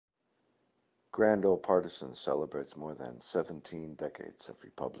Grand Old Partisan celebrates more than 17 decades of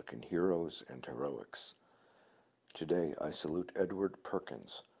Republican heroes and heroics. Today I salute Edward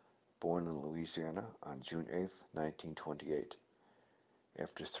Perkins, born in Louisiana on June 8, 1928.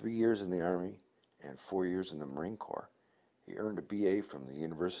 After 3 years in the Army and 4 years in the Marine Corps, he earned a BA from the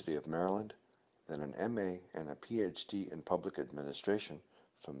University of Maryland, then an MA and a PhD in Public Administration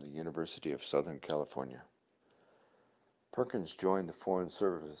from the University of Southern California. Perkins joined the Foreign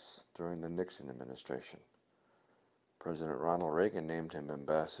Service during the Nixon administration. President Ronald Reagan named him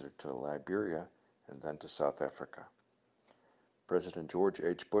ambassador to Liberia and then to South Africa. President George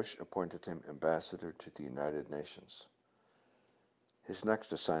H. Bush appointed him ambassador to the United Nations. His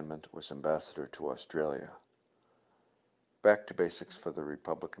next assignment was ambassador to Australia. Back to basics for the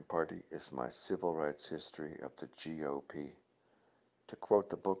Republican Party is my civil rights history of the GOP. To quote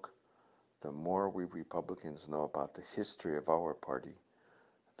the book, the more we Republicans know about the history of our party,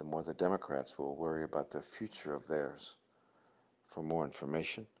 the more the Democrats will worry about the future of theirs. For more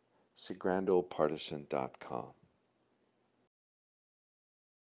information, see grandoldpartisan.com.